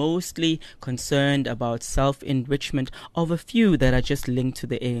is mostly concerned about self-enrichment of a few that are just linked to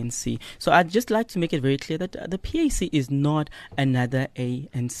the ANC. So I'd just like to make it very clear that the PAC is not another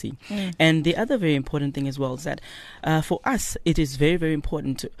ANC. And the other very important thing as well is that for us, it is very, very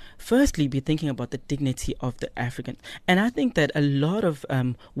important to firstly be thinking about the dignity of the African. And I think that a lot of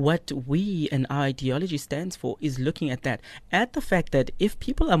what we and our ideology stands for is looking at that, at the fact that if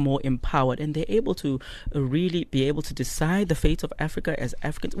people are more empowered and they're able to really be able to decide the fate of Africa as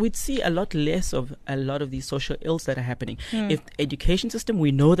Africans, we'd see a lot less of a lot of these social ills that are happening. If the education system,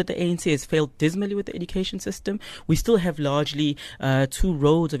 we know that the ANC has failed dismally with the education system. We still have largely two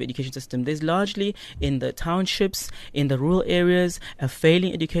roads of education system. There's largely in the townships, in the rural areas, a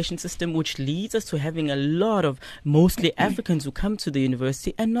failing education system, which leads us to having a lot of mostly Africans who come to the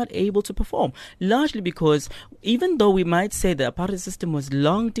university and not able to perform, largely because even though we might say the apartheid system was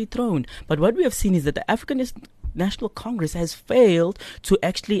long dethroned, but what we have seen is that the Africanist National Congress has failed to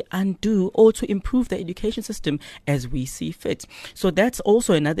actually undo or to improve the education system as we see fit. So that's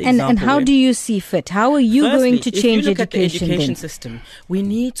also another example. And how do you see fit? How are you going to change if you look education? At the education system, we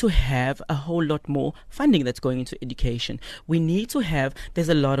need to have a whole lot more funding that's going into education. We need to have, there's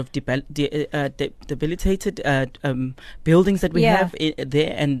a lot of debilitated buildings that we have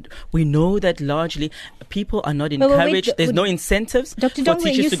there, and we know that largely people are not encouraged. There's no incentives for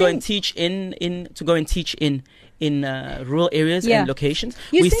teachers to go and teach in rural areas and locations.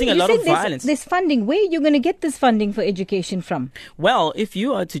 We're seeing a lot of violence. There's funding. Where are you going to get this funding for education from? Well, if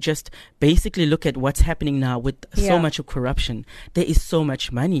you are to just basically look at what's happening now with so much of corruption, there is so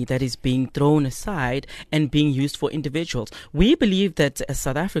much money that is being thrown aside and being used for individuals. We believe that as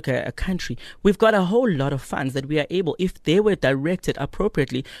South Africa, a country, we've got a whole lot of funds that we are able, if they were directed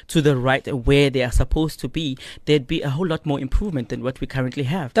appropriately to the right where they are supposed to be, there'd be a whole lot more improvement than what we currently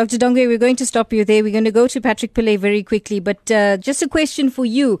have. Dr. Dongwe, we're going to stop you there. We're going to go to Patrick Pillay very quickly, but just a question for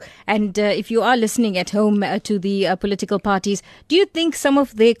you, and if you are listening at home to the political parties, do you think some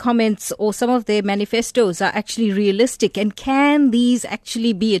of their comments or some of their manifestos are actually realistic, and can these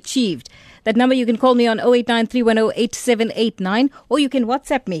actually be achieved? That number, you can call me on 089-310-8789, or you can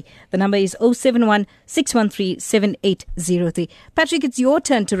WhatsApp me. The number is 071-613-7803. Patrick, it's your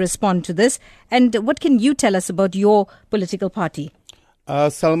turn to respond to this, and what can you tell us about your political party?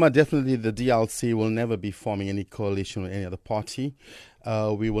 Salma, definitely the DLC will never be forming any coalition with any other party.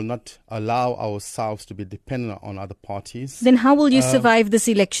 We will not allow ourselves to be dependent on other parties. Then how will you survive this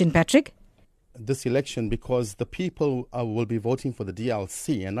election, Patrick? This election, because the people will be voting for the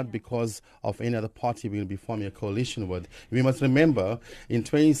DLC and not because of any other party we will be forming a coalition with. We must remember in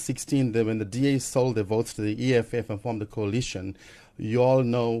 2016 when the DA sold their votes to the EFF and formed the coalition, you all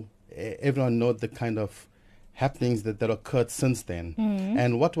know, everyone knows the kind of happenings that occurred since then.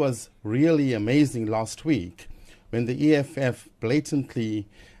 And what was really amazing last week, when the EFF blatantly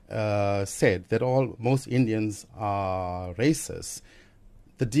said that most Indians are racist,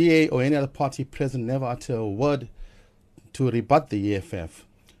 the DA or any other party present never uttered a word to rebut the EFF.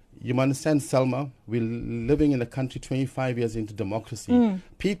 You understand, Salma, we're living in a country 25 years into democracy.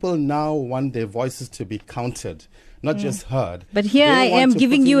 People now want their voices to be counted, not just heard. But here I am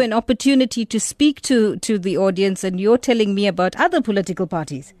giving you an opportunity to speak to the audience, and you're telling me about other political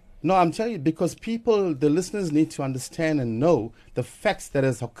parties. No, I'm telling you, because the listeners need to understand and know the facts that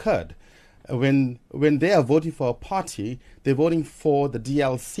has occurred. When they are voting for a party, they're voting for the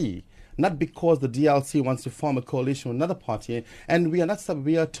DLC, not because the DLC wants to form a coalition with another party. And we are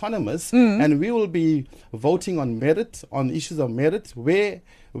autonomous, and we will be voting on merit, on issues of merit, where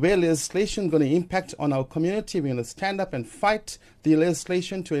legislation is going to impact on our community. We're going to stand up and fight the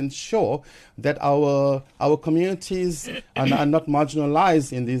legislation to ensure that our communities are not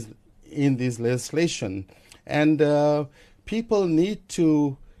marginalized in this legislation. And people need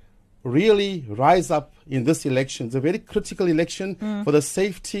to really rise up in this election. It's a very critical election for the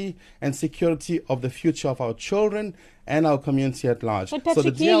safety and security of the future of our children and our community at large. But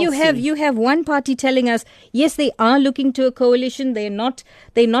Patrick, here you have one party telling us, yes, they are looking to a coalition. They're not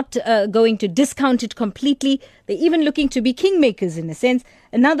going to discount it completely. They're even looking to be kingmakers in a sense.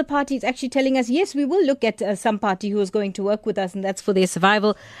 Another party is actually telling us, yes, we will look at some party who is going to work with us, and that's for their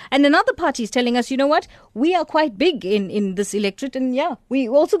survival. And another party is telling us, you know what, we are quite big in this electorate, and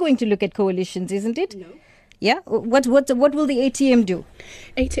we're also going to look at coalitions, isn't it? No. Yeah, what will the ATM do?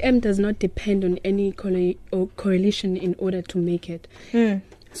 ATM does not depend on any coalition in order to make it.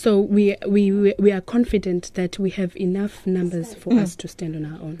 So we are confident that we have enough numbers for us to stand on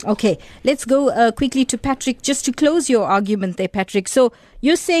our own. Okay, let's go quickly to Patrick, just to close your argument there, Patrick. So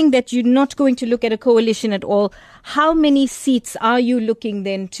you're saying that you're not going to look at a coalition at all. How many seats are you looking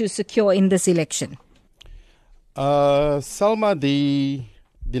then to secure in this election? Salma,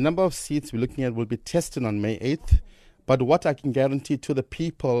 the number of seats we're looking at will be tested on May 8th. But what I can guarantee to the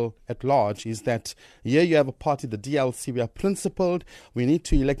people at large is that here you have a party, the DLC, we are principled. We need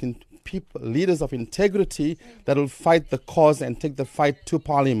to elect leaders of integrity that will fight the cause and take the fight to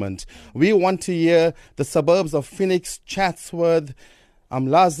Parliament. We want to hear the suburbs of Phoenix, Chatsworth,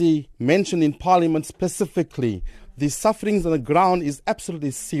 Umlazi mentioned in Parliament specifically. The sufferings on the ground is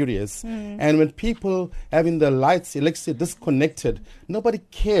absolutely serious. And when people having their lights, electricity disconnected, nobody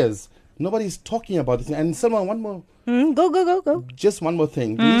cares. Nobody's talking about this. And someone, one more. Go. Just one more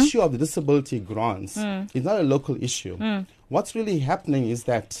thing. The issue of the disability grants is not a local issue. What's really happening is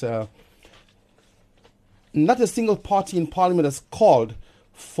that not a single party in Parliament has called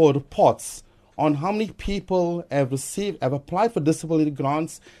for reports on how many people have applied for disability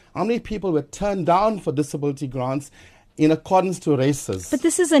grants, how many people were turned down for disability grants in accordance to races. But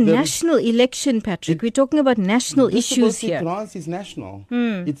this is a national election, Patrick. We're talking about national issues here. Disability grants is national.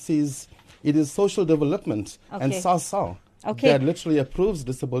 It is social development and SASA that literally approves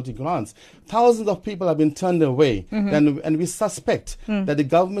disability grants. Thousands of people have been turned away, and we suspect that the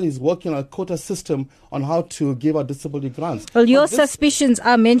government is working on a quota system on how to give out disability grants. Well, your suspicions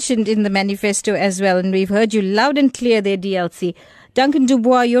are mentioned in the manifesto as well, and we've heard you loud and clear there, DLC. Duncan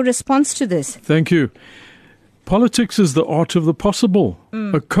Dubois, your response to this? Thank you. Politics is the art of the possible.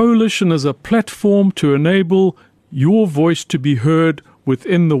 A coalition is a platform to enable your voice to be heard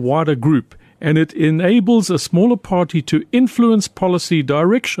within the wider group, and it enables a smaller party to influence policy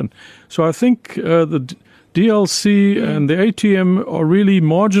direction. So I think the DLC and the ATM are really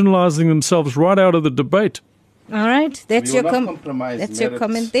marginalizing themselves right out of the debate. All right, that's your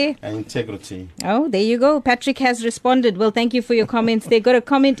comment there. And integrity. Oh, there you go. Patrick has responded. Well, thank you for your comments. They got a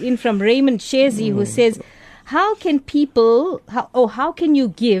comment in from Raymond Shezi who says, how can you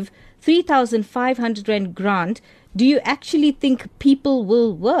give 3,500 Rand grant? Do you actually think people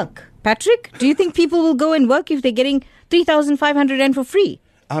will work? Patrick, do you think people will go and work if they're getting 3,500 Rand for free?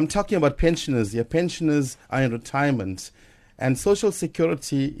 I'm talking about pensioners. Your pensioners are in retirement. And social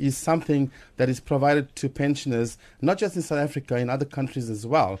security is something that is provided to pensioners, not just in South Africa, in other countries as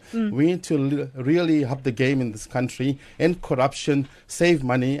well. We need to really up the game in this country, end corruption, save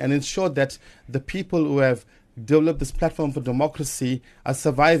money, and ensure that the people who have developed this platform for democracy are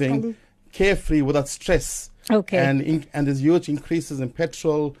surviving carefree without stress. Okay. And there's huge increases in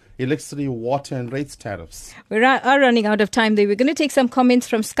petrol, electricity, water, and rates tariffs. We are running out of time there. We're going to take some comments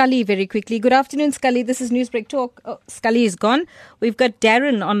from Scully very quickly. Good afternoon, Scully. This is Newsbreak Talk. Oh, Scully is gone. We've got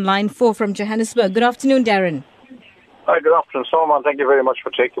Darren on line 4 from Johannesburg. Good afternoon, Darren. Hi, good afternoon, Salma. Thank you very much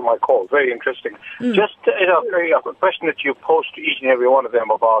for taking my call. Very interesting. Just a question that you posed to each and every one of them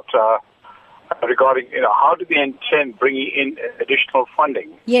about regarding, how do they intend bringing in additional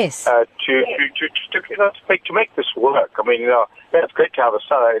funding? Yes. To make this work. I mean, it's great to have a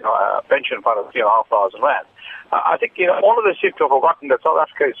pension fund of 5,000 Rand. I think all of us seem to have forgotten that South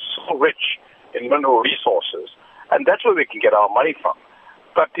Africa is so rich in mineral resources, and that's where we can get our money from.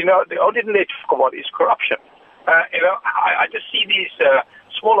 But the only thing they talk about is corruption. I just see these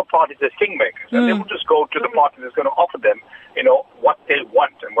smaller parties as kingmakers, and they will just go to the party that's going to offer them, what they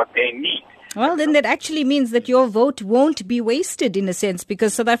want and what they need. Well, then that actually means that your vote won't be wasted in a sense,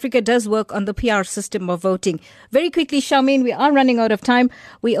 because South Africa does work on the PR system of voting. Very quickly, Charmaine, we are running out of time.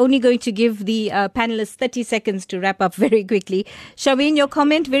 We're only going to give the panelists 30 seconds to wrap up very quickly. Charmaine, your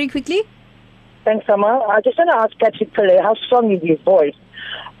comment very quickly? Thanks, Salma. I just want to ask Patrick Pillay, how strong is his voice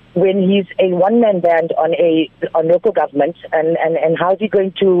when he's a one-man band on local government, and how is he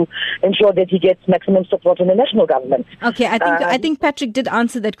going to ensure that he gets maximum support in the national government? Okay, I think Patrick did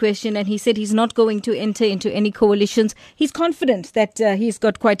answer that question, and he said he's not going to enter into any coalitions. He's confident that he's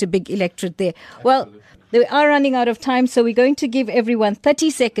got quite a big electorate there. Well, they are running out of time, so we're going to give everyone 30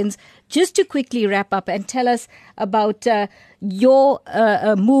 seconds just to quickly wrap up and tell us about your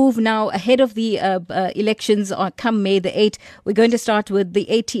move now ahead of the elections come May the 8th. We're going to start with the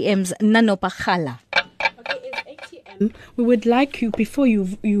ATM's Nano Pakhala. We would like you, before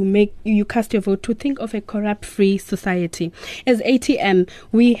you cast your vote, to think of a corrupt-free society. As ATM,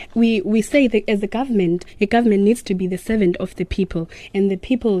 we say that as a government needs to be the servant of the people, and the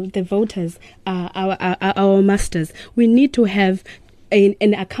people, the voters, are our masters. We need to have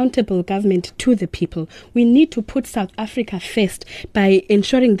an accountable government to the people. We need to put South Africa first by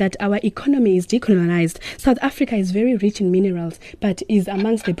ensuring that our economy is decolonized. South Africa is very rich in minerals, but is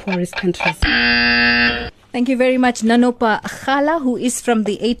amongst the poorest countries. Thank you very much, Nanopa Khala, who is from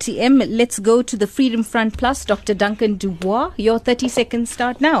the ATM. Let's go to the Freedom Front Plus. Dr. Duncan Dubois, your 30 seconds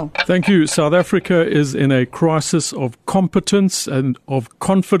start now. Thank you. South Africa is in a crisis of competence and of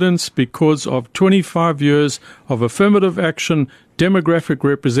confidence because of 25 years of affirmative action, demographic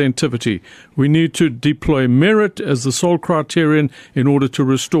representativity. We need to deploy merit as the sole criterion in order to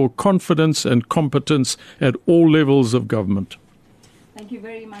restore confidence and competence at all levels of government. Thank you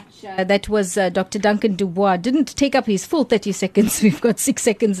very much. That was Dr. Duncan Dubois. Didn't take up his full 30 seconds. We've got 6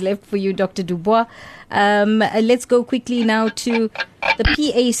 seconds left for you, Dr. Dubois. Let's go quickly now to the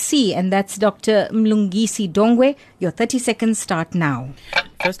PAC, and that's Dr. Mlungisi Dongwe. Your 30 seconds start now.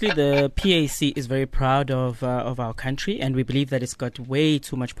 Firstly, the PAC is very proud of our country, and we believe that it's got way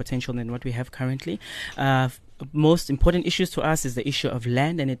too much potential than what we have currently. Most important issues to us is the issue of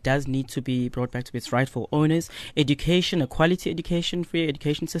land, and it does need to be brought back to its rightful owners. Education, a quality education, free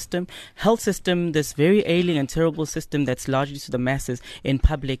education system. Health system, this very ailing and terrible system that's largely to the masses in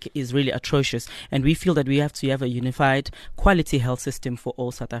public is really atrocious, and we feel that we have to have a unified quality health system for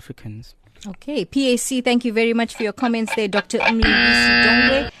all South Africans. Okay, PAC, thank you very much for your comments there, Dr. Mlungisi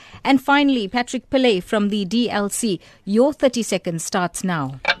Dongwe. And finally, Patrick Pillay from the DLC. Your 30 seconds starts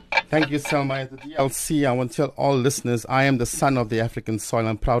now. Thank you, Salma. At the DLC, I want to tell all listeners, I am the son of the African soil.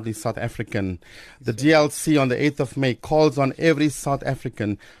 I'm proudly South African. The DLC on the 8th of May calls on every South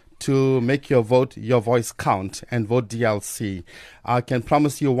African to make your vote, your voice count, and vote DLC. I can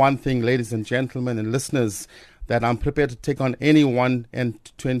promise you one thing, ladies and gentlemen and listeners, that I'm prepared to take on anyone and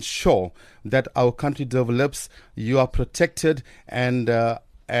to ensure that our country develops, you are protected, and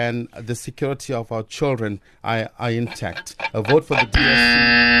the security of our children are intact. A vote for the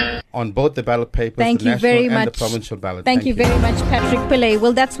DSC on both the ballot papers, the national and the provincial ballot. Thank you very much, Patrick Pillay.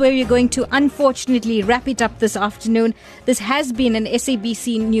 Well, that's where we're going to unfortunately wrap it up this afternoon. This has been an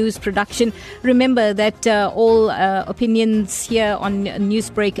SABC News production. Remember that all opinions here on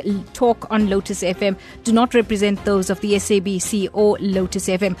Newsbreak Talk on Lotus FM do not represent those of the SABC or Lotus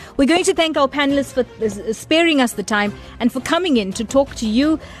FM. We're going to thank our panelists for sparing us the time and for coming in to talk to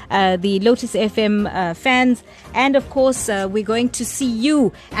you, the Lotus FM fans. And of course, we're going to see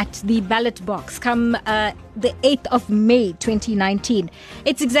you at the ballot box come the 8th of May 2019.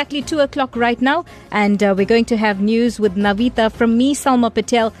 It's exactly 2 o'clock right now, and we're going to have news with Navita from me, Salma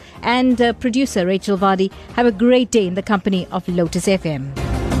Patel, and producer Rachel Vardy. Have a great day in the company of Lotus FM.